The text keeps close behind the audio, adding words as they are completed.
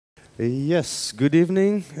Yes, good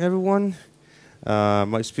evening, everyone.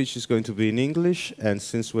 My speech is going to be in English, and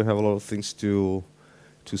since we have a lot of things to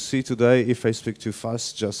see today, if I speak too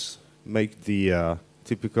fast, just make the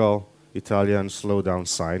typical Italian slow down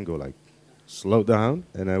sign, go like, slow down,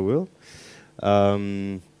 and I will.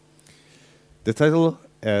 The title,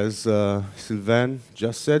 as Sylvain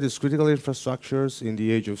just said, is Critical Infrastructures in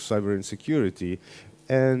the Age of Cyber Insecurity.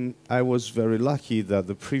 And I was very lucky that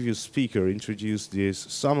the previous speaker introduced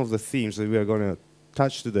some of the themes that we are going to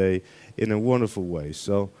touch today in a wonderful way.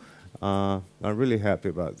 So I'm really happy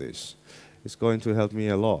about this. It's going to help me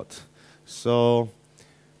a lot. So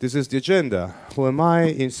this is the agenda. Who am I?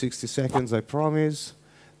 In 60 seconds, I promise.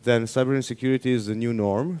 Then cyber insecurity is the new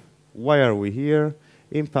norm. Why are we here?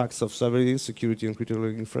 Impacts of cyber insecurity on critical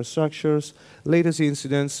infrastructures, latest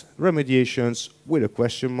incidents, remediations with a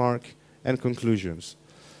question mark, and conclusions.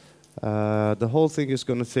 The whole thing is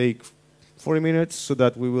going to take 40 minutes so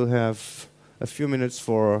that we will have a few minutes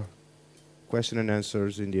for question and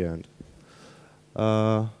answers in the end.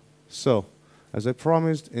 So, as I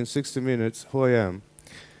promised, in 60 minutes, who I am.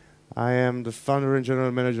 I am the founder and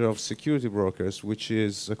general manager of Security Brokers, which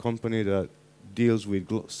is a company that deals with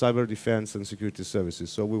cyber defense and security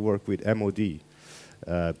services. So we work with MOD,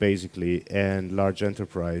 basically, and large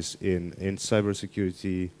enterprise in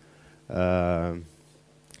cybersecurity,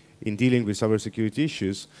 in dealing with cybersecurity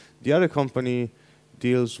issues. The other company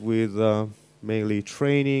deals with mainly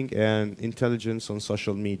training and intelligence on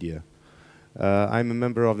social media. I'm a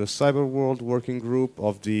member of the Cyber World Working Group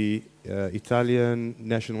of the Italian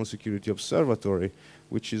National Security Observatory,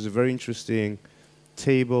 which is a very interesting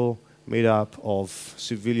table made up of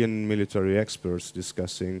civilian and military experts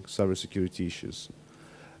discussing cybersecurity issues.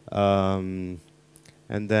 And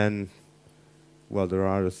then, well, there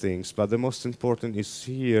are other things, but the most important is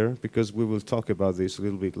here, because we will talk about this a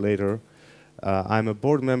little bit later. I'm a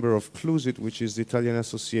board member of CLUSIT, which is the Italian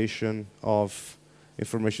Association of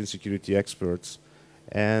Information Security Experts,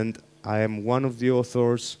 and I am one of the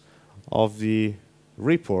authors of the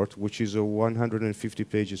report, which is a 150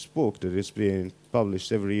 pages book that is being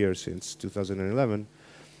published every year since 2011,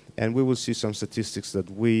 and we will see some statistics that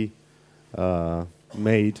we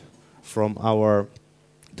made from our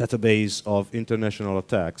database of international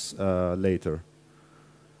attacks later.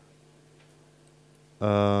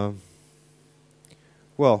 Well,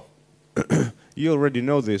 you already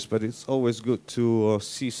know this, but it's always good to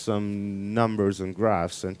see some numbers and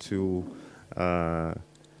graphs and to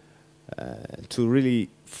really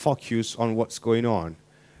focus on what's going on.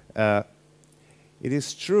 It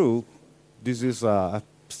is true, this is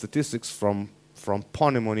statistics from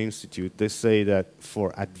Ponemon Institute. They say that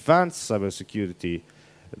for advanced cybersecurity,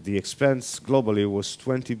 the expense globally was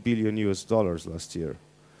 $20 billion last year.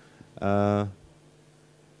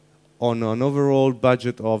 On an overall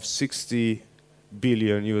budget of $60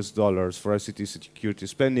 billion for ICT security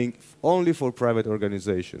spending only for private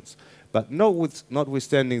organizations. But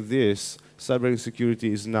notwithstanding this,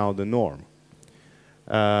 cybersecurity is now the norm.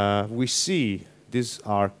 We see these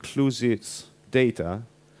are CLUSIT's data.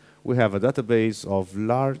 We have a database of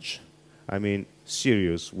large,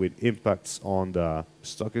 serious, with impacts on the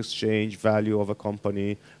stock exchange value of a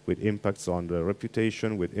company, with impacts on the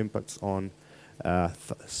reputation, with impacts on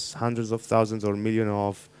hundreds of thousands or millions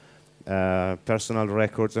of personal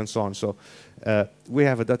records and so on. So we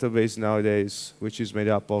have a database nowadays which is made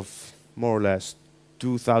up of more or less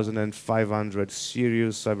 2,500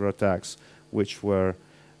 serious cyber attacks which were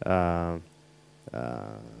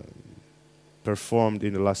performed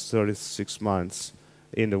in the last 36 months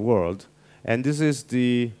in the world. And this is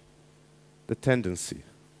the tendency.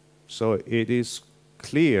 So it is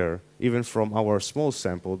clear, even from our small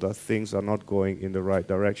sample, that things are not going in the right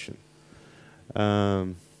direction.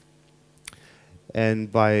 And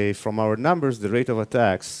from our numbers, the rate of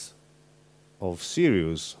attacks, of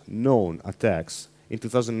serious known attacks, in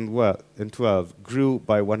 2012 grew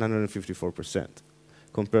by 154%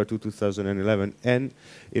 compared to 2011. And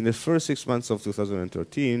in the first 6 months of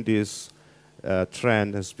 2013, this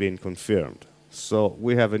trend has been confirmed. So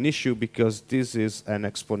we have an issue because this is an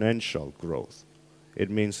exponential growth. It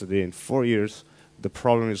means that in 4 years, the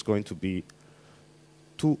problem is going to be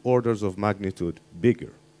 2 orders of magnitude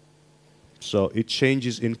bigger. So it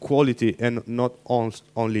changes in quality and not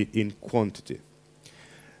only in quantity.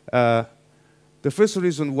 The first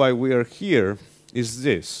reason why we are here is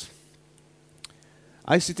this.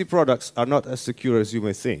 ICT products are not as secure as you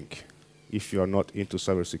may think if you are not into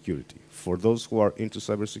cybersecurity. For those who are into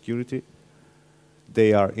cybersecurity,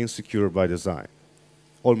 they are insecure by design,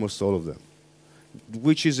 almost all of them,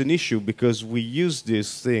 which is an issue because we use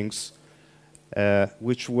these things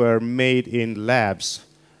which were made in labs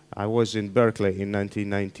I was in Berkeley in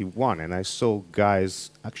 1991, and I saw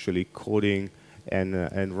guys actually coding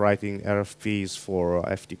and writing RFPs for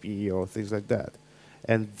FTP or things like that.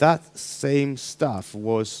 And that same stuff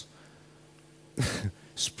was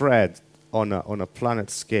spread on a planet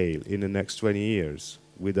scale in the next 20 years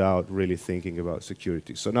without really thinking about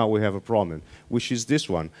security. So now we have a problem, which is this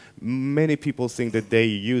one. Many people think that they're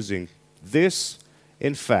using this.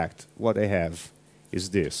 In fact, what they have is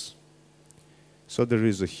this. So there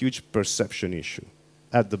is a huge perception issue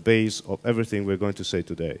at the base of everything we're going to say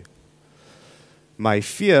today. My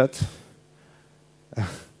Fiat,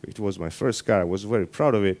 it was my first car, I was very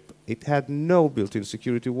proud of it. It had no built-in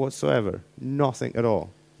security whatsoever, nothing at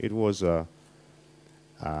all. It was a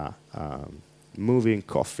moving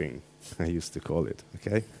coffin, I used to call it,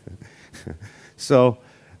 okay? So,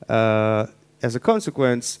 as a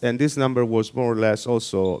consequence, and this number was more or less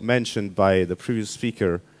also mentioned by the previous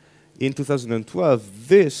speaker, in 2012,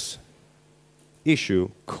 this issue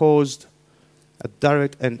caused a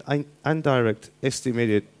direct and indirect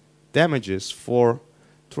estimated damages for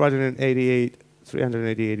 $388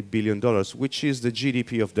 billion, which is the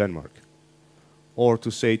GDP of Denmark. Or to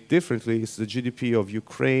say it differently, it's the GDP of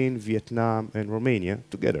Ukraine, Vietnam, and Romania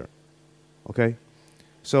together. Okay?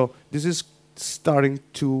 So this is starting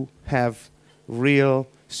to have real,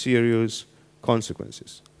 serious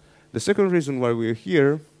consequences. The second reason why we're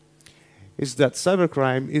here is that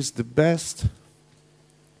cybercrime is the best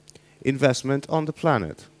investment on the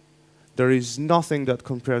planet. There is nothing that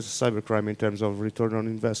compares to cybercrime in terms of return on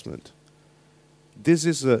investment. This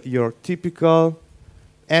is your typical,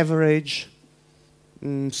 average,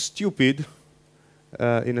 stupid,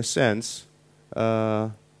 in a sense,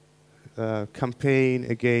 campaign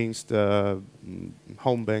against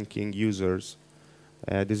home banking users.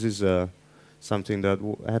 This is something that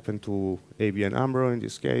happened to ABN AMRO in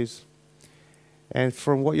this case. And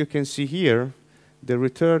from what you can see here, the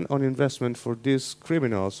return on investment for these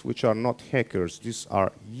criminals, which are not hackers, these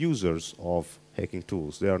are users of hacking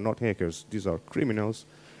tools. They are not hackers, these are criminals.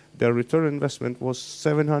 Their return on investment was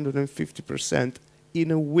 750%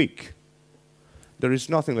 in a week. There is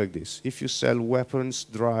nothing like this. If you sell weapons,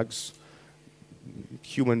 drugs,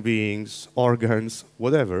 human beings, organs,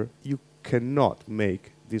 whatever, you cannot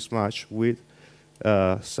make this much with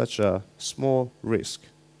such a small risk.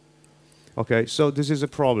 Okay, so this is a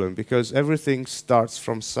problem because everything starts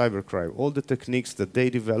from cybercrime. All the techniques that they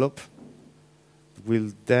develop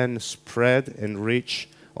will then spread and reach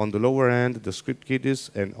on the lower end the script kiddies,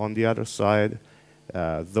 and on the other side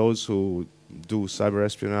those who do cyber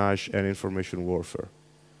espionage and information warfare.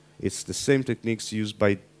 It's the same techniques used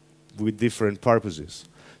with different purposes.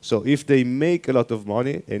 So if they make a lot of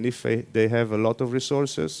money and if they have a lot of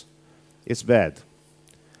resources, it's bad,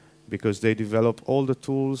 because they develop all the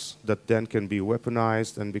tools that then can be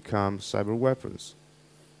weaponized and become cyber weapons,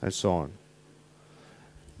 and so on.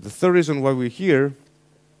 The third reason why we're here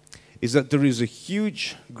is that there is a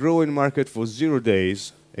huge growing market for 0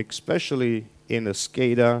 days, especially in the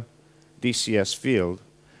SCADA DCS field,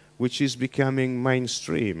 which is becoming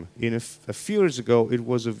mainstream. A few years ago, it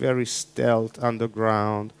was a very stealth,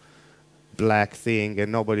 underground, black thing,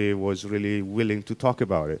 and nobody was really willing to talk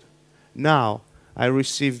about it. Now, I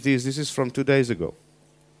received this. This is from 2 days ago.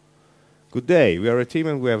 Good day. We are a team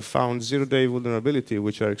and we have found 0-day vulnerability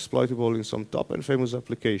which are exploitable in some top and famous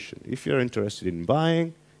application. If you're interested in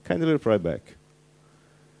buying, kindly reply back.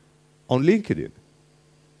 On LinkedIn.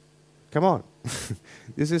 Come on.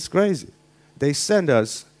 This is crazy. They send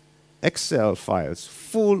us Excel files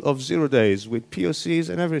full of 0 days with POCs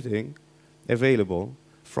and everything available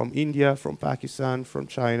from India, from Pakistan, from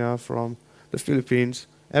China, from the Philippines,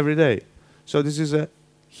 every day. So this is a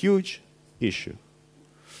huge issue.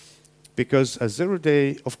 Because a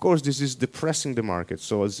 0-day, of course, this is depressing the market.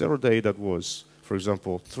 So a 0-day that was, for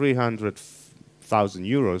example, 300,000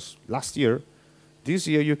 euros last year, this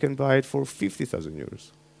year you can buy it for 50,000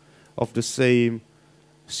 euros of the same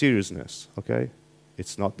seriousness, okay?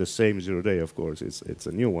 It's not the same 0-day, of course, it's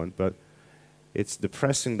a new one, but it's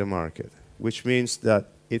depressing the market, which means that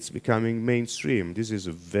it's becoming mainstream. This is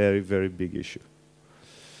a very, very big issue.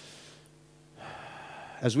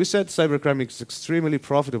 As we said, cybercrime is extremely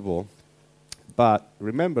profitable, but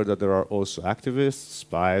remember that there are also activists,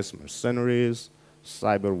 spies, mercenaries,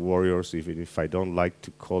 cyber warriors, even if I don't like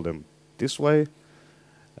to call them this way.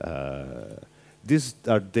 These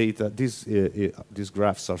are data, these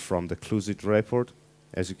graphs are from the Clusit report.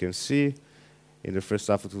 As you can see, in the first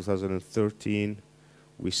half of 2013,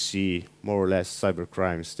 we see more or less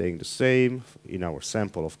cybercrime staying the same, in our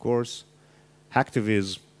sample, of course.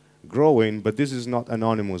 Hacktivism growing, but this is not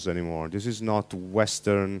anonymous anymore. This is not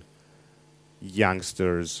Western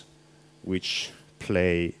youngsters which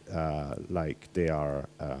play like they are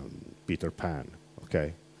Peter Pan,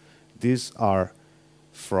 okay? These are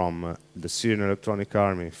from the Syrian Electronic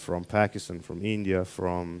Army, from Pakistan, from India,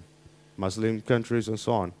 from Muslim countries, and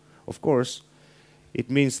so on. Of course, it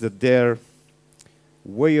means that their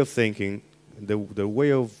way of thinking, the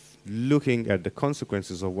way of looking at the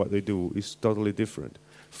consequences of what they do is totally different.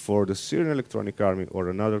 For the Syrian Electronic Army or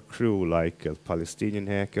another crew like a Palestinian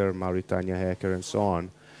hacker, Mauritania hacker, and so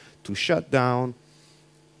on, to shut down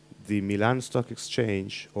the Milan Stock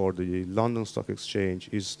Exchange or the London Stock Exchange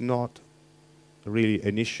is not really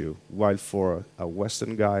an issue, while for a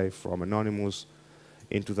Western guy from Anonymous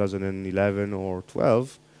in 2011 or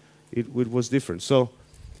 12, it was different. So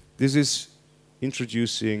this is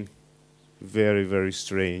introducing very, very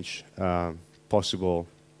strange possible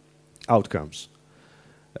outcomes.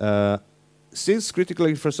 Since critical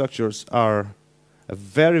infrastructures are a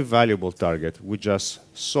very valuable target, we just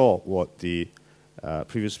saw what the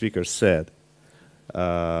previous speaker said,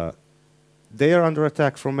 they are under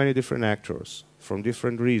attack from many different actors, from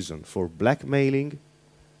different reasons. For blackmailing,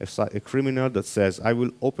 a criminal that says, I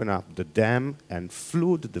will open up the dam and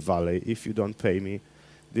flood the valley if you don't pay me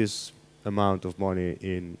this amount of money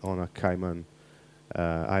on a Cayman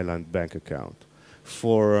Island bank account.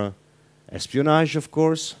 For espionage, of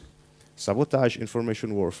course, sabotage,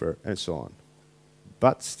 information warfare, and so on.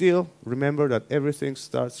 But still, remember that everything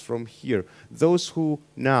starts from here. Those who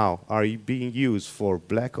now are being used for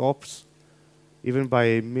black ops, even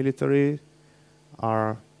by military,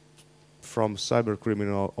 are from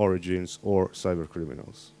cybercriminal origins or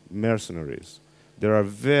cybercriminals, mercenaries. There are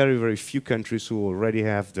very, very few countries who already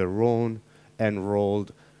have their own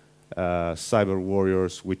enrolled cyber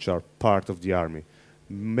warriors which are part of the army.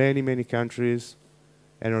 Many, many countries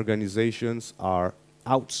and organizations are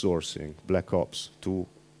outsourcing black ops to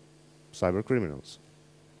cyber criminals.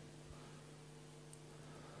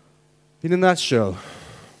 In a nutshell,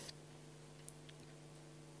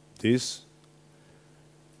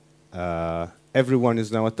 everyone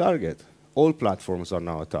is now a target. All platforms are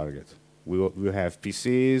now a target. We have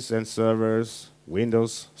PCs and servers,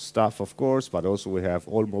 Windows stuff, of course, but also we have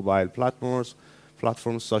all mobile platforms,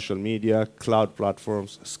 social media, cloud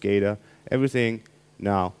platforms, SCADA. Everything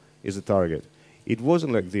now is a target. It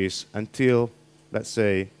wasn't like this until, let's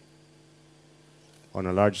say, on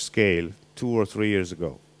a large scale, 2 or 3 years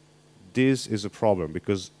ago. This is a problem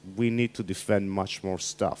because we need to defend much more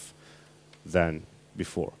stuff than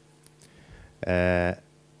before.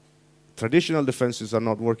 Traditional defenses are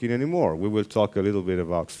not working anymore. We will talk a little bit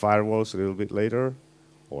about firewalls a little bit later,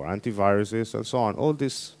 or antiviruses and so on. All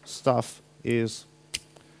this stuff is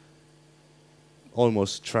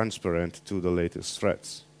almost transparent to the latest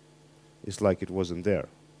threats. It's like it wasn't there,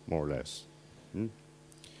 more or less.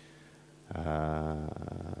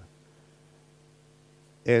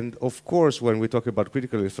 And of course, when we talk about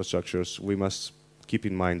critical infrastructures, we must keep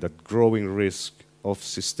in mind that growing risk of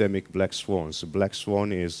systemic black swans. A black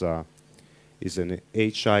swan is an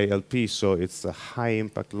HILP, so it's a high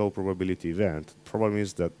impact, low probability event. The problem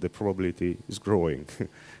is that the probability is growing.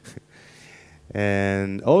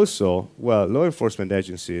 And also, well, law enforcement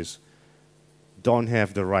agencies don't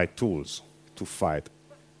have the right tools to fight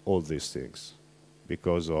all these things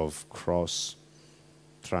because of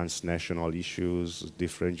transnational issues,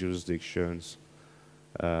 different jurisdictions,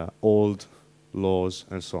 old laws,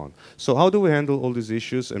 and so on. So how do we handle all these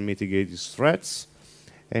issues and mitigate these threats?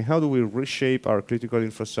 And how do we reshape our critical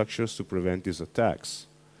infrastructures to prevent these attacks?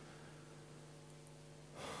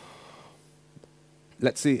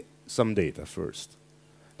 Let's see some data first.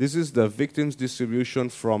 This is the victims distribution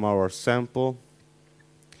from our sample.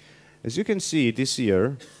 As you can see, this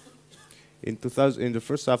year, in the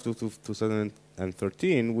first half of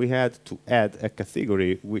 2013, we had to add a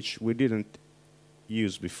category which we didn't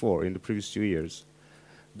use before in the previous 2 years,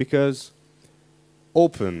 because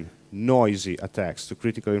open, noisy attacks to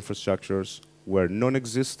critical infrastructures were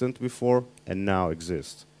non-existent before and now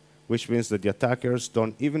exist, which means that the attackers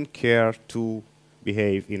don't even care to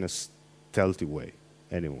behave in a stealthy way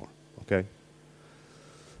anymore, okay?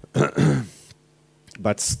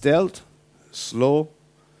 But stealth, slow,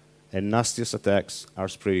 and nastiest attacks are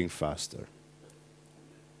spreading faster.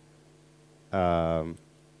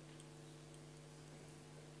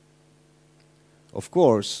 Of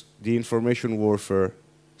course, the information warfare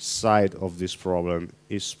side of this problem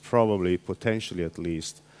is probably, potentially at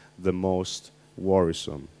least, the most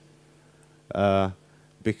worrisome.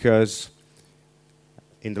 Because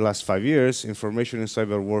in the last 5 years, information and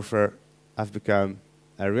cyber warfare have become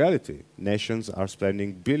a reality. Nations are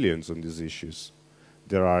spending billions on these issues.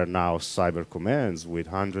 There are now cyber commands with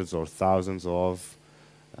hundreds or thousands of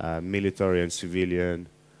military and civilian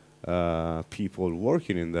people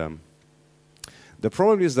working in them. The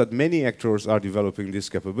problem is that many actors are developing these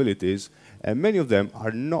capabilities, and many of them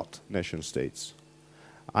are not nation states.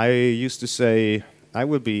 I used to say I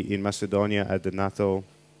will be in Macedonia at the NATO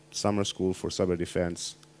Summer School for Cyber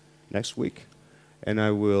Defense next week, and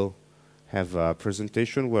I will have a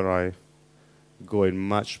presentation where I go in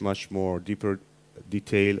much more deeper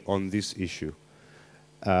detail on this issue.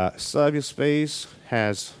 Cyberspace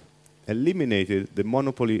has eliminated the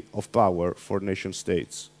monopoly of power for nation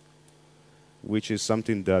states, which is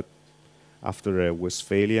something that after a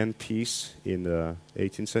Westphalian peace in the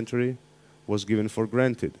 18th century was given for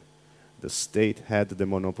granted. The state had the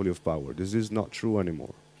monopoly of power. This is not true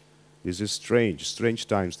anymore. This is strange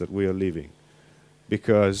times that we are living,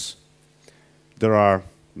 because there are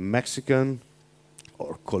Mexican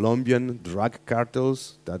or Colombian drug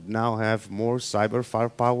cartels that now have more cyber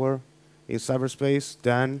firepower in cyberspace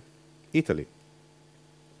than Italy.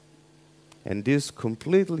 And this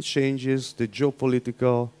completely changes the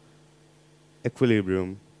geopolitical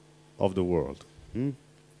equilibrium of the world.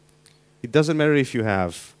 It doesn't matter if you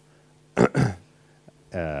have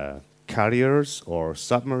carriers or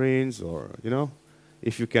submarines, or,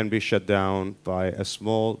 if you can be shut down by a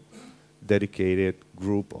small, dedicated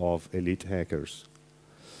group of elite hackers.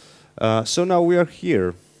 So now we are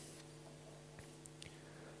here.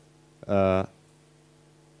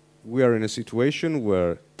 We are in a situation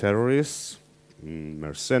where terrorists,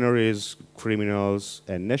 mercenaries, criminals,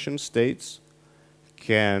 and nation states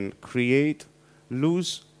can create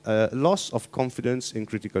loss of confidence in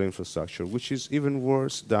critical infrastructure, which is even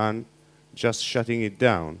worse than just shutting it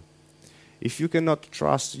down. If you cannot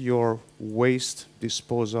trust your waste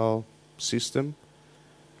disposal system,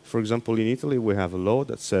 for example, in Italy, we have a law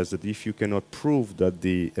that says that if you cannot prove that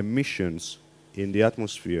the emissions in the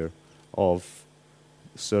atmosphere of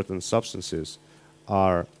certain substances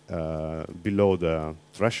are below the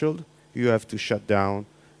threshold, you have to shut down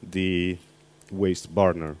the waste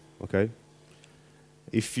burner, okay?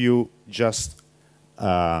 If you just,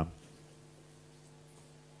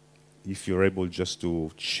 if you're able just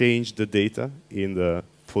to change the data in the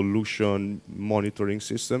pollution monitoring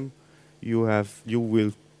system, you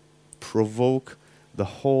will provoke the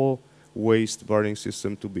whole waste burning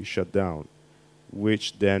system to be shut down,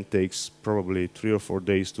 which then takes probably 3 or 4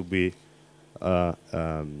 days to be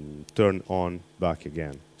turned on back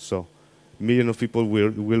again. So millions of people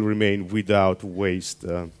will remain without waste,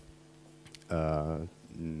 in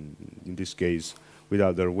this case,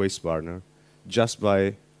 without their waste burner, just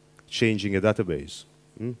by changing a database.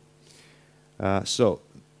 So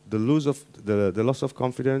the loss of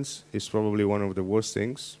confidence is probably one of the worst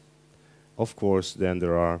things. Of course, then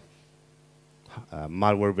there are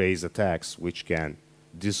malware-based attacks which can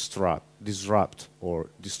disrupt or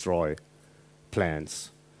destroy plants,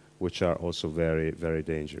 which are also very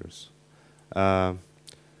dangerous.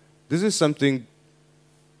 This is something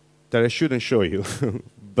that I shouldn't show you,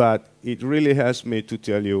 but it really has me to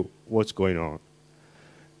tell you what's going on.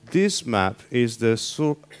 This map is the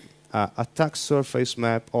attack surface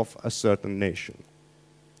map of a certain nation.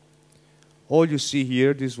 All you see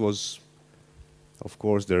here, this was, of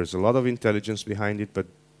course, there's a lot of intelligence behind it, but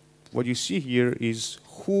what you see here is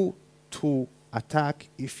who to attack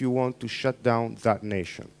if you want to shut down that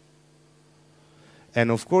nation. And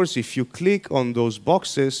of course, if you click on those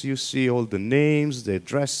boxes, you see all the names, the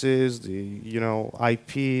addresses, the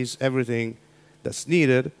IPs, everything that's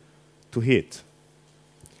needed to hit.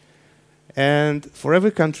 And for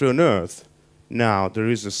every country on Earth, now there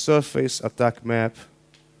is a surface attack map,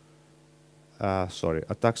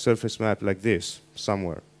 attack surface map like this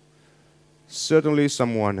somewhere. Certainly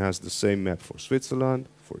someone has the same map for Switzerland,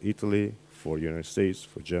 for Italy, for the United States,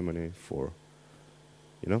 for Germany, for,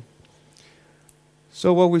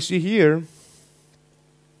 So what we see here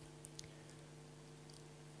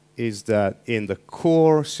is that in the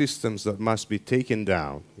core systems that must be taken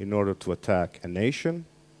down in order to attack a nation,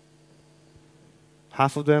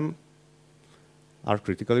 half of them are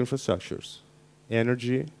critical infrastructures: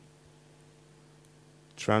 energy,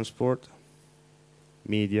 transport,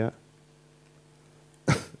 media,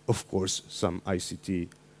 of course, some ICT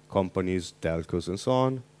companies, telcos, and so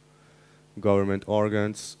on, government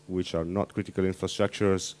organs, which are not critical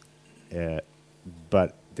infrastructures,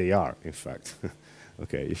 but they are, in fact.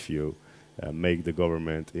 Okay, if you make the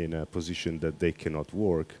government in a position that they cannot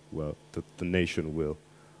work, well, the nation will,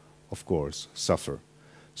 of course, suffer.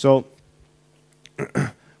 So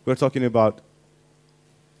we're talking about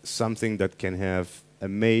something that can have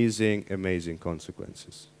amazing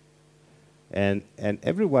consequences. And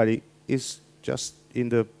everybody is just in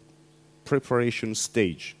the preparation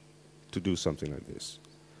stage to do something like this.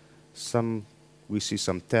 We see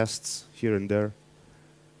some tests here and there.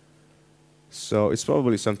 So it's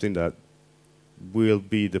probably something that will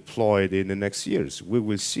be deployed in the next years. We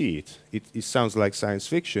will see it. It sounds like science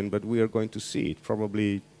fiction, but we are going to see it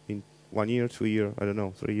probably in 1 year, 2 years, I don't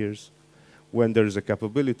know, 3 years. When there is a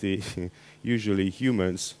capability, usually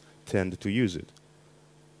humans tend to use it.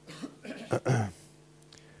 The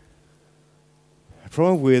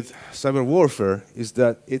problem with cyber warfare is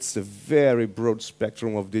that it's a very broad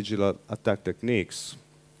spectrum of digital attack techniques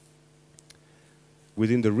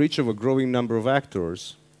within the reach of a growing number of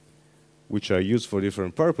actors, which are used for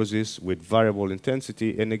different purposes with variable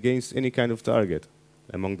intensity and against any kind of target,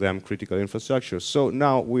 among them critical infrastructure. So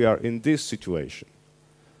now we are in this situation.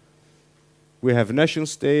 We have nation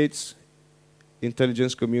states,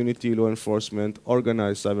 intelligence community, law enforcement,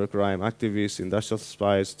 organized cybercrime, activists, industrial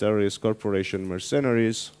spies, terrorists, corporations,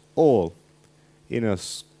 mercenaries, all in a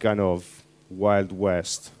kind of Wild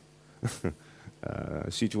West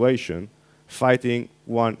situation, fighting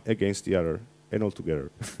one against the other and all together.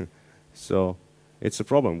 So it's a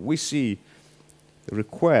problem. We see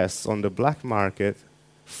requests on the black market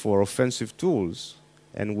for offensive tools,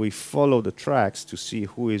 and we follow the tracks to see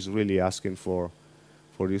who is really asking for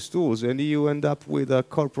these tools, and you end up with a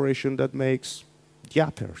corporation that makes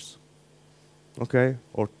diapers, okay,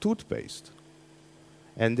 or toothpaste.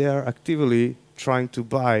 And they are actively trying to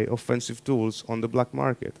buy offensive tools on the black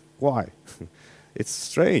market. Why? It's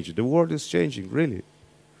strange. The world is changing, really.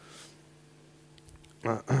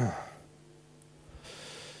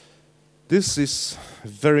 This is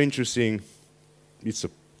very interesting. It's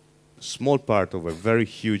a small part of a very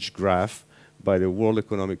huge graph by the World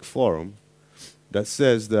Economic Forum that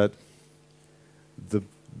says that the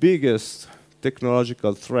biggest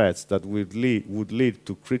technological threats that would lead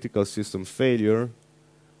to critical system failure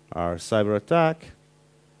are cyber attack,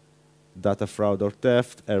 data fraud or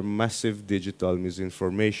theft, and massive digital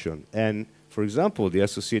misinformation. And for example, the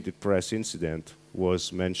Associated Press incident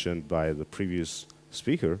was mentioned by the previous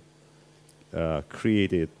speaker,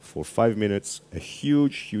 created for 5 minutes a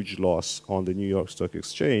huge loss on the New York Stock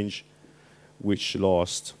Exchange, which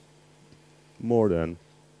lost more than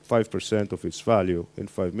 5% of its value in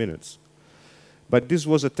 5 minutes. But this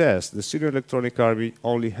was a test. The Syrian Electronic Army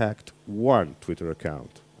only hacked one Twitter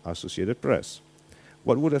account, Associated Press.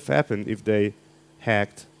 What would have happened if they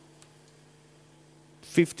hacked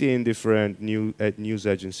 15 different news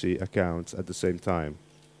agency accounts at the same time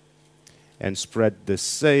and spread the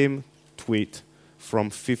same tweet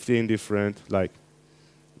from 15 different, like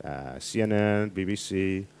CNN,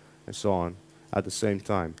 BBC, and so on, at the same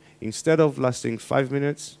time? Instead of lasting 5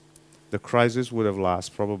 minutes, the crisis would have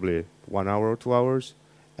lasted probably 1 hour or 2 hours,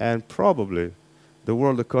 and probably the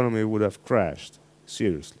world economy would have crashed,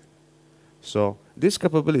 seriously. So this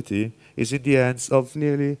capability is in the hands of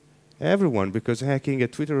nearly everyone, because hacking a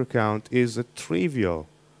Twitter account is a trivial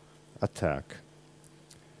attack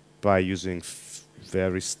by using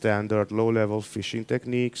very standard low-level phishing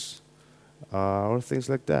techniques or things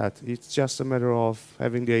like that. It's just a matter of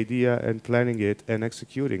having the idea and planning it and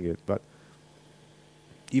executing it. But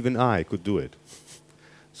even I could do it.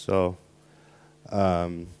 So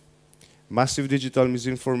massive digital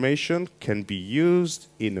misinformation can be used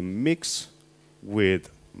in a mix with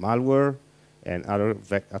malware and other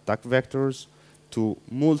attack vectors to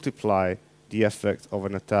multiply the effect of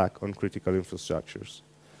an attack on critical infrastructures.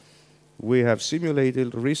 We have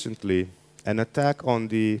simulated recently an attack on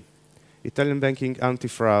the Italian banking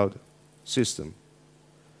anti-fraud system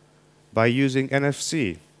by using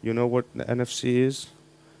NFC. You know what NFC is?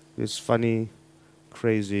 This funny,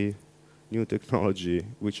 crazy new technology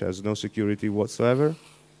which has no security whatsoever.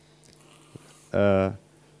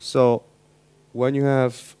 So when you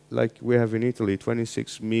have, like we have in Italy,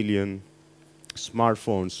 26 million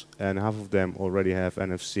smartphones and half of them already have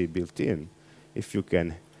NFC built in, if you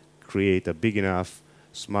can create a big enough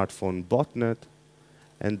smartphone botnet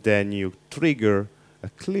and then you trigger a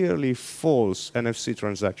clearly false NFC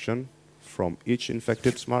transaction from each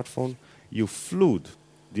infected smartphone, you flood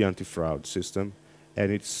the anti-fraud system and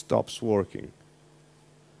it stops working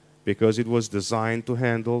because it was designed to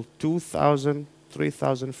handle 2,000,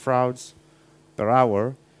 3,000 frauds per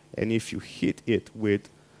hour, and if you hit it with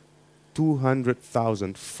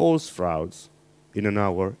 200,000 false frauds in an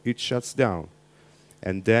hour, it shuts down.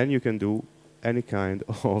 And then you can do any kind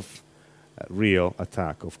of real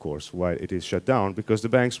attack, of course, while it is shut down, because the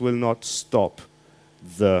banks will not stop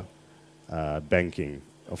the banking,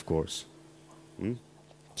 of course.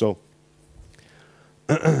 So,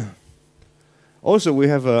 also we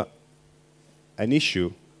have a an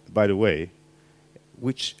issue, by the way,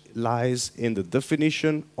 which lies in the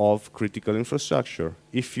definition of critical infrastructure.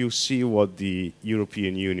 If you see what the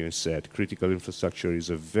European Union said, critical infrastructure is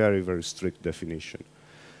a very, very strict definition.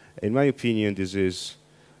 In my opinion, this is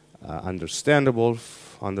understandable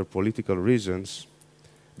under political reasons,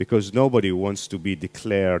 because nobody wants to be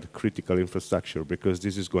declared critical infrastructure, because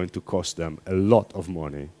this is going to cost them a lot of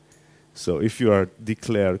money. So if you are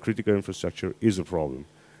declared critical infrastructure, is a problem.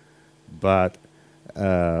 But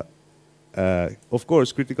of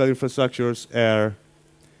course, critical infrastructures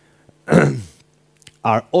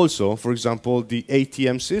are also, for example, the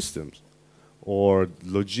ATM systems or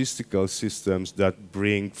logistical systems that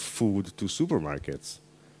bring food to supermarkets,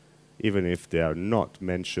 even if they are not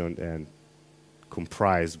mentioned and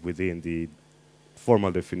comprised within the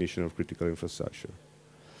formal definition of critical infrastructure.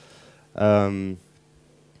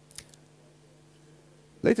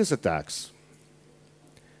 Latest attacks.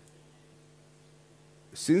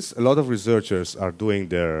 Since a lot of researchers are doing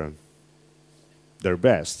their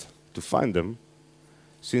best to find them,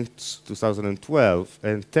 since 2012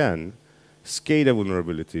 and 10, SCADA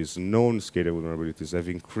vulnerabilities, known SCADA vulnerabilities, have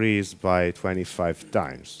increased by 25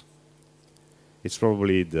 times. It's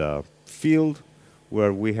probably the field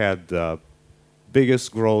where we had the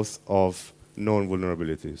biggest growth of known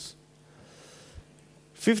vulnerabilities.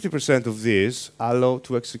 50% of these allow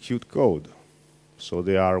to execute code. So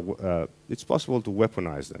they are, it's possible to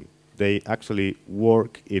weaponize them. They actually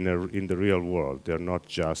work in the real world. They're not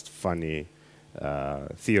just funny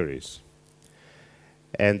theories.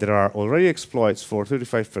 And there are already exploits for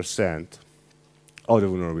 35% of the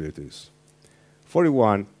vulnerabilities.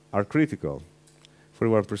 41 are critical,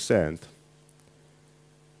 41%.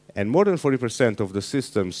 And more than 40% of the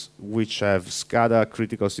systems which have SCADA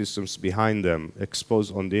critical systems behind them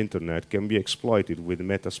exposed on the internet can be exploited with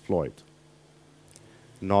Metasploit,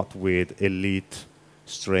 not with elite,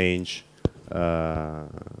 strange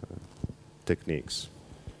techniques.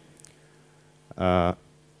 And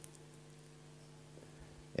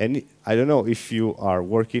I don't know if you are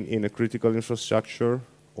working in a critical infrastructure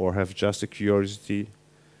or have just a curiosity.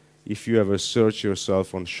 If you ever search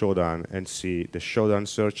yourself on Shodan and see the Shodan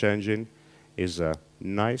search engine is a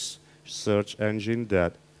nice search engine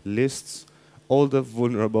that lists all the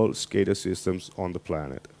vulnerable SCADA systems on the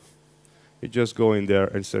planet. You just go in there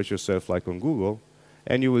and search yourself like on Google,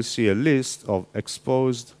 and you will see a list of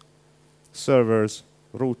exposed servers,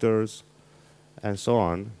 routers, and so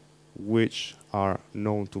on, which are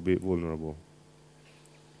known to be vulnerable.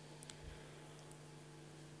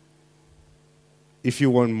 If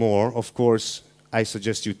you want more, of course, I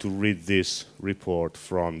suggest you to read this report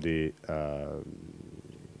from the,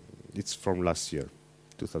 it's from last year,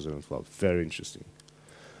 2012, very interesting.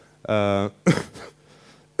 And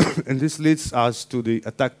this leads us to the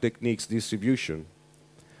attack techniques distribution,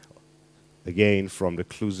 again from the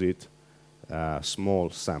Clusit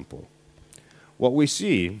small sample. What we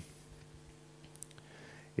see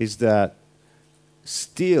is that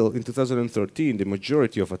still in 2013, the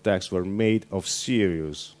majority of attacks were made of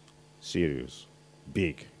serious,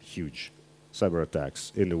 big, huge cyber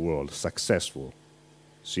attacks in the world, successful,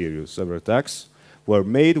 serious cyber attacks were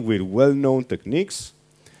made with well-known techniques,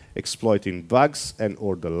 exploiting bugs and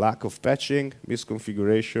or the lack of patching,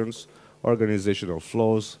 misconfigurations, organizational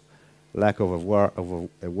flaws, lack of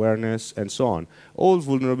awareness, and so on. All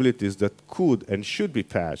vulnerabilities that could and should be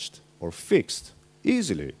patched or fixed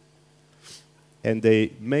easily. And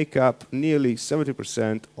they make up nearly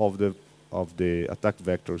 70% of the attack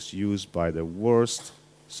vectors used by the worst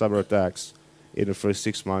cyber attacks in the first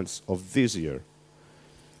 6 months of this year,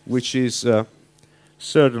 which is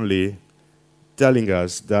certainly telling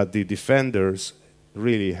us that the defenders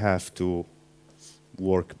really have to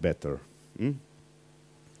work better.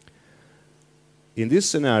 In this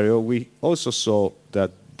scenario, we also saw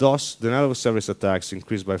that DOS, denial of service attacks,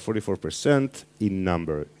 increased by 44% in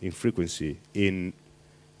number, in frequency. In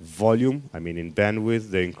volume, I mean in bandwidth,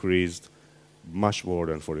 they increased much more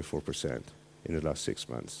than 44% in the last 6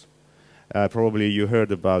 months. Probably you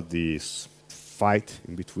heard about this fight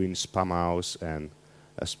in between Spamhaus and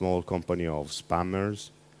a small company of spammers,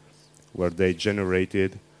 where they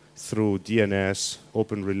generated, through DNS,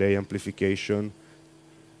 open relay amplification,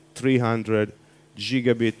 300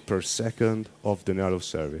 gigabit per second of denial of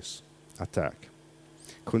service attack.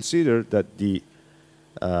 Consider that the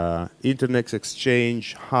Internet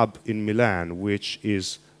Exchange hub in Milan, which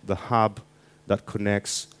is the hub that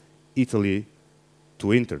connects Italy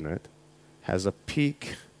to internet, has a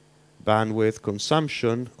peak bandwidth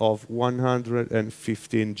consumption of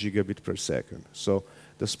 115 gigabit per second. So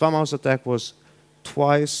the Spamhaus attack was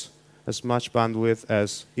twice as much bandwidth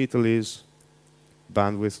as Italy's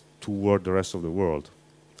bandwidth toward the rest of the world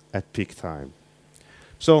at peak time.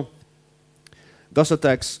 So those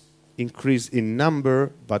attacks increased in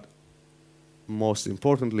number, but most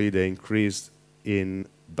importantly, they increased in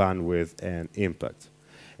bandwidth and impact.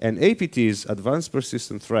 And APT's, advanced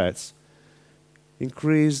persistent threats,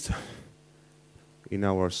 increased in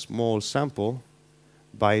our small sample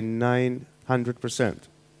by 900%,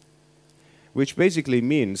 which basically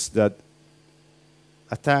means that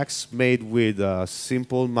attacks made with a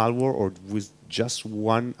simple malware or with just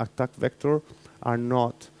one attack vector are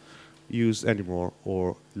not used anymore,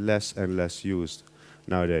 or less and less used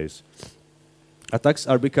nowadays. Attacks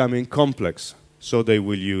are becoming complex, so they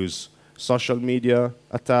will use social media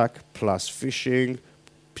attack plus phishing,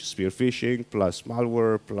 spear phishing plus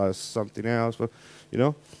malware plus something else, you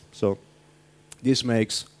know? So this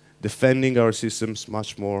makes defending our systems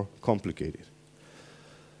much more complicated.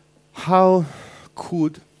 How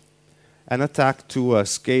could an attack to a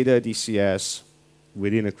SCADA DCS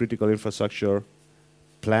within a critical infrastructure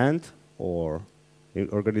plant or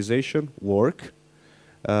organization work?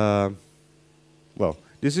 Well,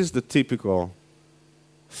 this is the typical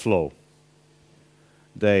flow.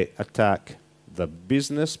 They attack the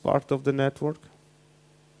business part of the network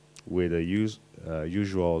with the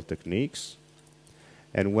usual techniques.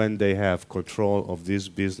 And when they have control of this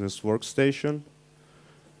business workstation,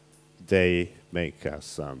 they make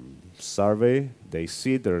some survey. They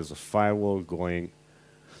see there's a firewall going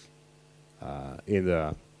in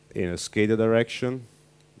a SCADA direction.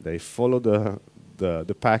 They follow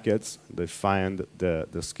the packets. They find the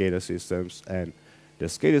SCADA systems, and the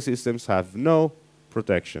SCADA systems have no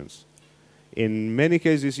protections. In many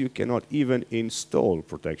cases, you cannot even install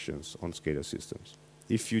protections on SCADA systems.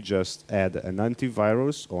 If you just add an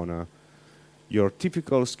antivirus on your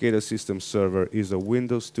typical SCADA system server is a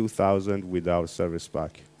Windows 2000 without Service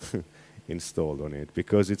Pack installed on it,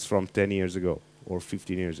 because it's from 10 years ago or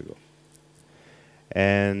 15 years ago.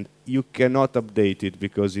 And you cannot update it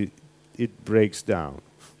because it breaks down.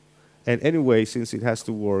 And anyway, since it has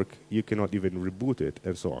to work, you cannot even reboot it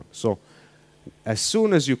and so on. So as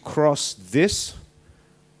soon as you cross this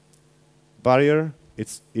barrier,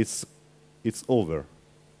 it's over.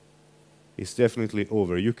 It's definitely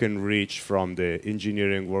over. You can reach from the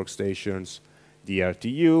engineering workstations, the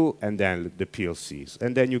RTU, and then the PLCs.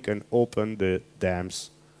 And then you can open the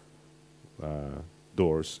dams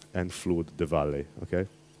doors and flood the valley, okay?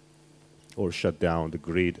 Or shut down the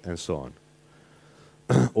grid and so on.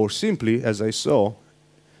 Or simply, as I saw,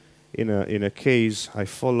 in a case I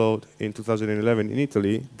followed in 2011 in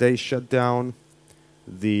Italy, they shut down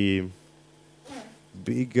the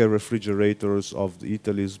big refrigerators of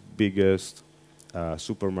Italy's biggest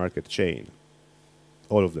supermarket chain.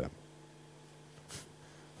 All of them.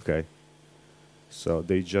 Okay? So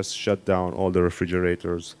they just shut down all the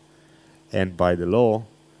refrigerators, and by the law,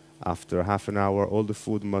 after half an hour, all the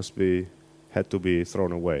food had to be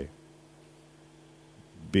thrown away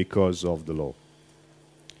because of the law.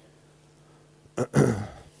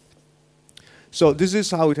 So this is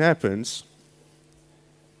how it happens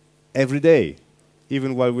every day,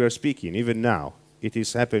 even while we are speaking, even now. It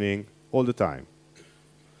is happening all the time.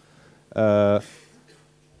 But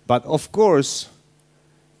of course,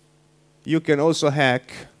 you can also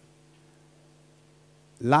hack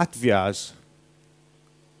Latvia's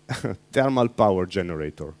thermal power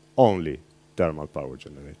generator, only thermal power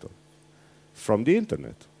generator, from the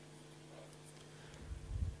internet.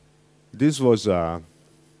 This was a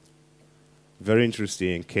very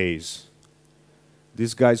interesting case.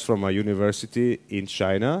 These guys from a university in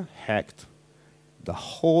China hacked the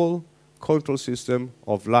whole control system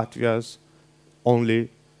of Latvia's only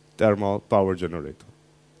thermal power generator.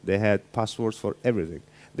 They had passwords for everything.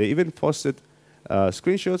 They even posted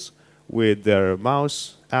screenshots with their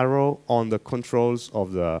mouse arrow on the controls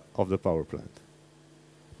of the power plant.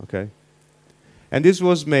 Okay? And this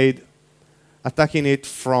was made attacking it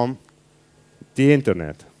from the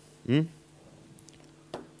internet.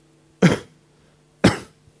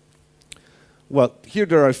 Well, here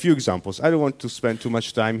there are a few examples. I don't want to spend too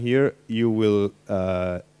much time here. You will,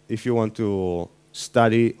 if you want to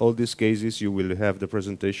study all these cases, you will have the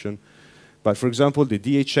presentation. But for example, the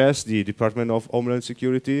DHS, the Department of Homeland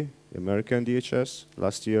Security, the American DHS,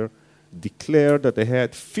 last year, declared that they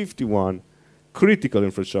had 51 critical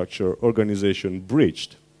infrastructure organizations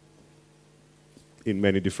breached in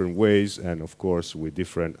many different ways, and of course with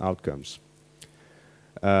different outcomes.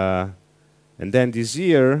 And then this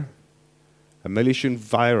year, a malicious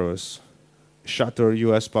virus shattered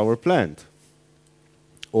US power plant,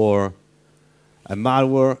 or a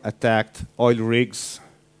malware attacked oil rigs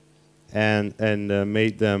and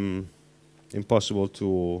made them impossible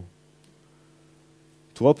to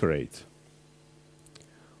operate.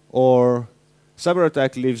 Or cyber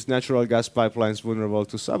attack leaves natural gas pipelines vulnerable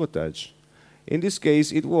to sabotage. In this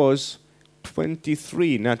case, it was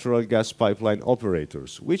 23 natural gas pipeline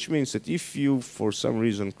operators, which means that if you, for some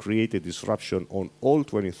reason, create a disruption on all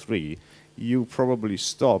 23, you probably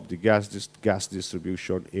stop the gas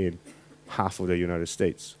distribution in half of the United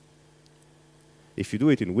States. If you do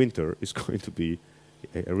it in winter, it's going to be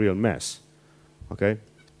a real mess, okay?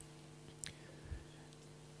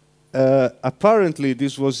 Apparently,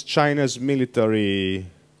 this was China's military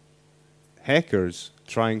hackers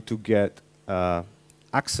trying to get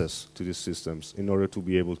access to these systems in order to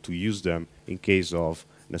be able to use them in case of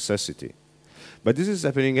necessity. But this is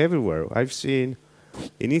happening everywhere. I've seen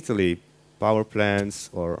in Italy power plants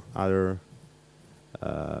or other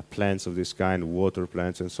plants of this kind, water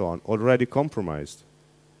plants and so on, already compromised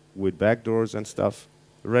with backdoors and stuff,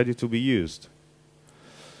 ready to be used.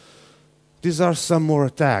 These are some more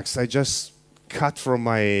attacks. I just cut from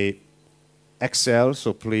my Excel,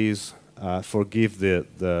 so please forgive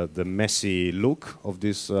the messy look of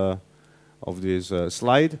this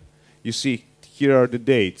slide. You see, here are the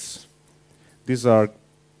dates. These are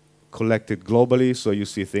collected globally, so you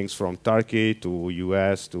see things from Turkey to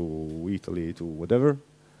US to Italy to whatever.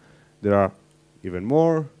 There are even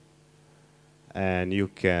more, and you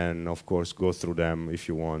can, of course, go through them if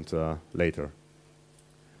you want later.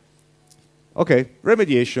 Okay,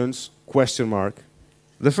 remediations, question mark.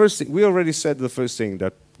 The first thing, we already said the first thing,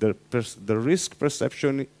 that the risk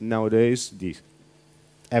perception nowadays, the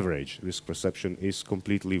average risk perception is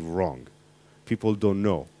completely wrong. People don't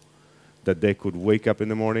know that they could wake up in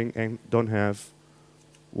the morning and don't have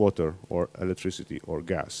water or electricity or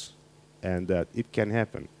gas, and that it can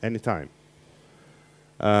happen anytime.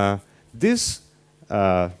 This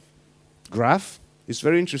graph is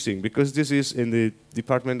very interesting because this is in the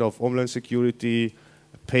Department of Homeland Security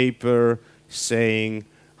paper saying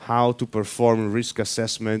how to perform risk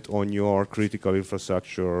assessment on your critical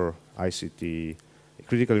infrastructure, ICT,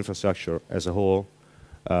 critical infrastructure as a whole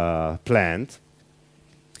plant.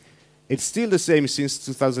 It's still the same since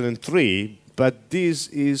 2003, but this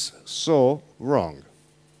is so wrong.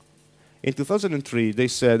 In 2003, they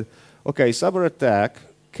said, okay, cyber attack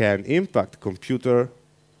can impact computer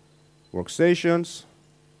workstations,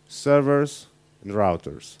 servers, and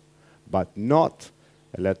routers, but not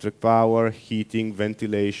electric power, heating,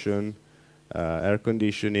 ventilation, air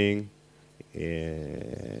conditioning,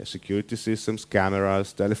 security systems,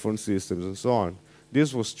 cameras, telephone systems, and so on.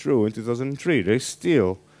 This was true in 2003. They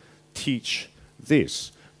still teach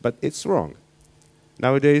this, but it's wrong.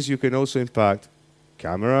 Nowadays, you can also impact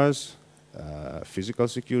cameras, physical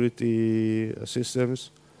security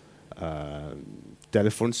systems,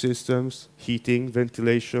 telephone systems, heating,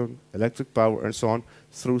 ventilation, electric power, and so on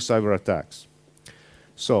through cyber attacks.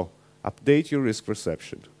 So, update your risk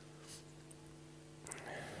perception.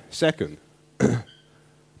 Second,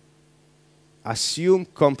 assume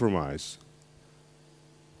compromise.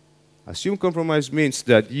 Assume compromise means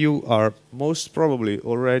that you are most probably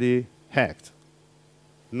already hacked.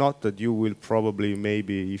 Not that you will probably,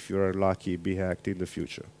 maybe, if you are lucky, be hacked in the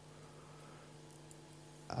future.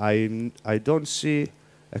 I don't see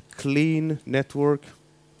a clean network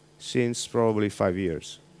since probably 5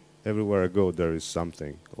 years. Everywhere I go, there is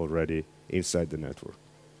something already inside the network,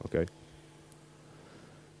 okay?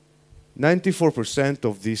 94%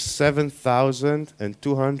 of these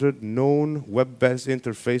 7,200 known web-based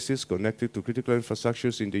interfaces connected to critical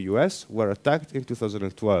infrastructures in the US were attacked in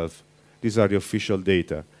 2012. These are the official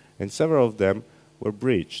data, and several of them were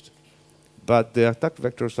breached. But the attack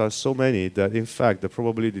vectors are so many that, in fact, the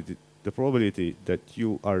probability that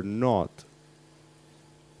you are not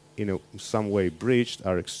in some way breached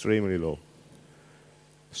are extremely low.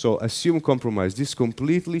 So assume compromise. This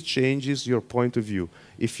completely changes your point of view.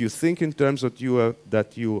 If you think in terms of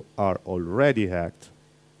that you are already hacked,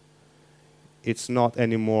 it's not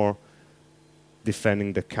anymore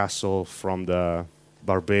defending the castle from the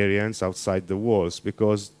barbarians outside the walls,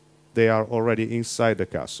 because they are already inside the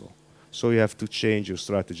castle. So you have to change your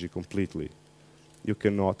strategy completely. You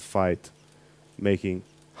cannot fight making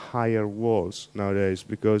higher walls nowadays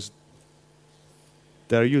because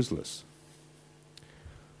they're useless.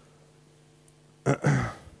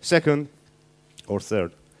 Second, or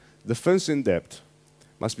third, defense in depth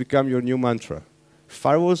must become your new mantra.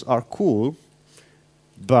 Firewalls are cool,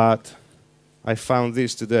 but I found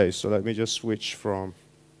this today, so let me just switch from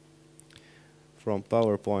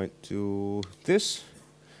PowerPoint to this.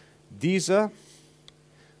 DISA,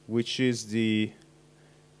 which is the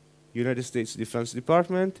United States Defense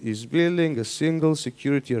Department is building a single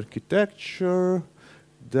security architecture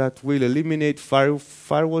that will eliminate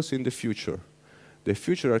firewalls in the future. The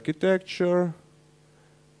future architecture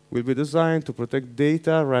will be designed to protect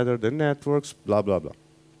data rather than networks, blah, blah, blah.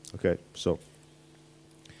 Okay, so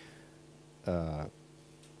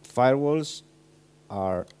firewalls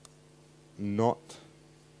are not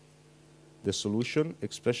the solution,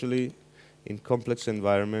 especially in complex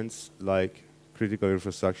environments like critical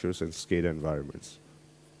infrastructures and SCADA environments.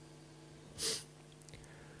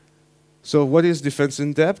 So what is defense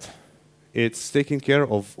in depth? It's taking care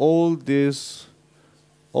of all these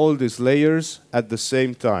layers at the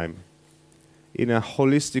same time in a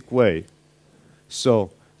holistic way. So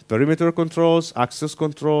perimeter controls, access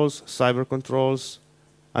controls, cyber controls,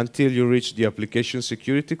 until you reach the application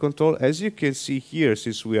security control. As you can see here,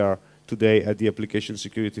 since we are today at the Application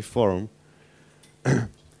Security Forum,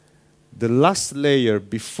 the last layer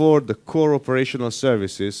before the core operational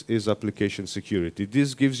services is application security.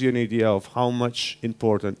 This gives you an idea of how much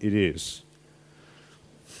important it is.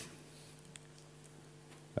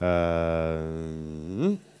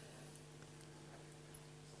 And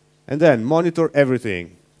then monitor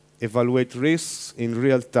everything. Evaluate risks in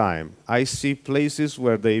real time. I see places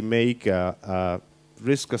where they make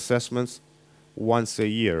risk assessments once a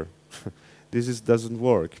year. This doesn't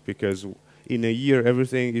work because in a year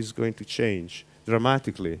everything is going to change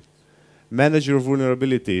dramatically. Manage your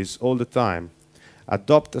vulnerabilities all the time.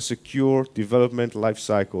 Adopt a secure development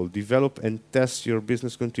lifecycle. Develop and test your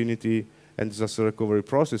business continuity and disaster recovery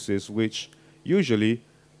processes, which usually,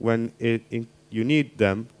 when you need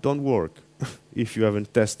them, don't work if you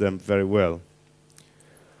haven't tested them very well.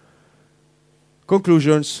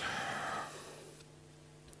 Conclusions.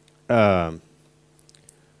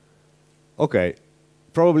 Okay,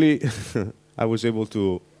 probably I was able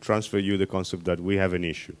to transfer you the concept that we have an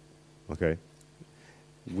issue, okay,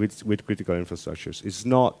 with critical infrastructures. It's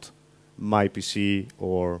not my PC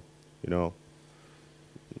or, you know,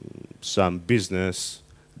 some business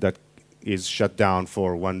that is shut down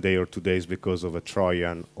for 1 day or 2 days because of a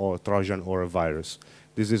Trojan or a virus.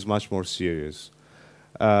 This is much more serious.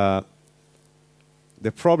 The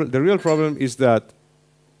real problem is that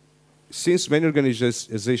since many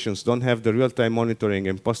organizations don't have the real-time monitoring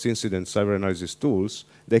and post-incident cyber analysis tools,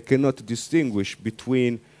 they cannot distinguish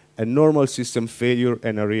between a normal system failure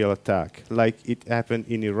and a real attack, like it happened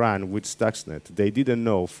in Iran with Stuxnet. They didn't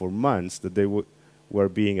know for months that they were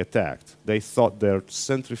being attacked. They thought their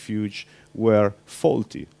centrifuge were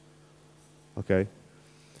faulty. Okay?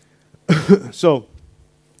 So,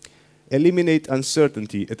 eliminate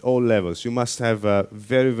uncertainty at all levels. You must have a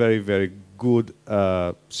very, very, very good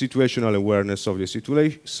situational awareness of the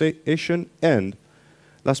situation, and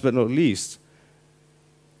last but not least,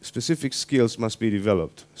 specific skills must be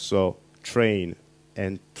developed. So train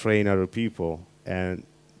other people, and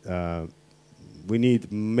we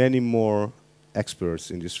need many more experts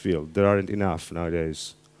in this field. There aren't enough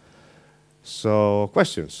nowadays. So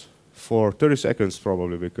questions for 30 seconds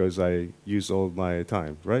probably, because I use all my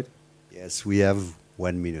time, right? Yes, we have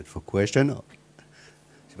 1 minute for question.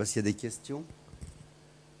 Je sais pas s'il y a des questions.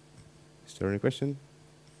 Is there any question?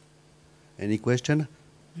 Any question?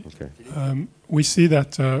 Okay. We see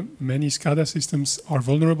that many SCADA systems are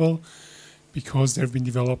vulnerable because they've been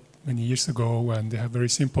developed many years ago and they have very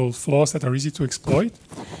simple flaws that are easy to exploit.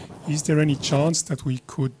 Is there any chance that we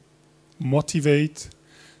could motivate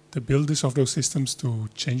the builders of those systems to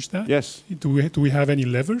change that? Yes. Do we have any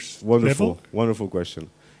levers? Wonderful, wonderful question.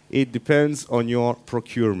 It depends on your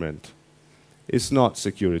procurement. It's not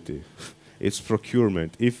security, it's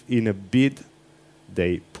procurement. If in a bid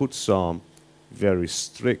they put some very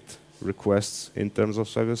strict requests in terms of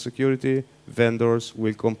cybersecurity, vendors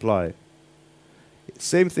will comply.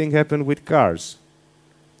 Same thing happened with cars.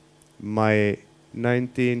 My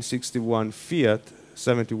 1961 Fiat,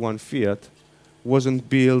 71 Fiat, wasn't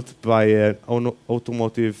built by an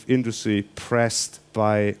automotive industry pressed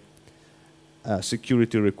by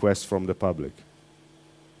security requests from the public.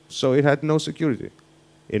 So it had no security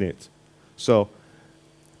in it. So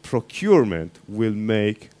procurement will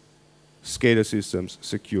make SCADA systems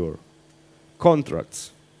secure.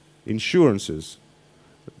 Contracts, insurances,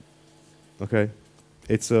 okay?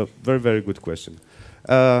 It's a very, very good question.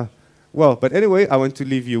 Well, but anyway, I want to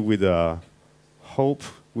leave you with hope,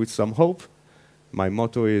 with some hope. My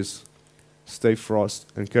motto is stay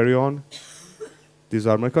frost and carry on. These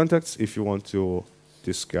are my contacts. If you want to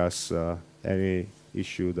discuss any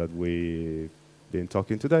issue that we've been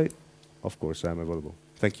talking today, of course, I'm available.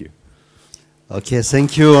 Thank you. Okay,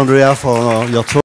 thank you, Andrea, for your talk.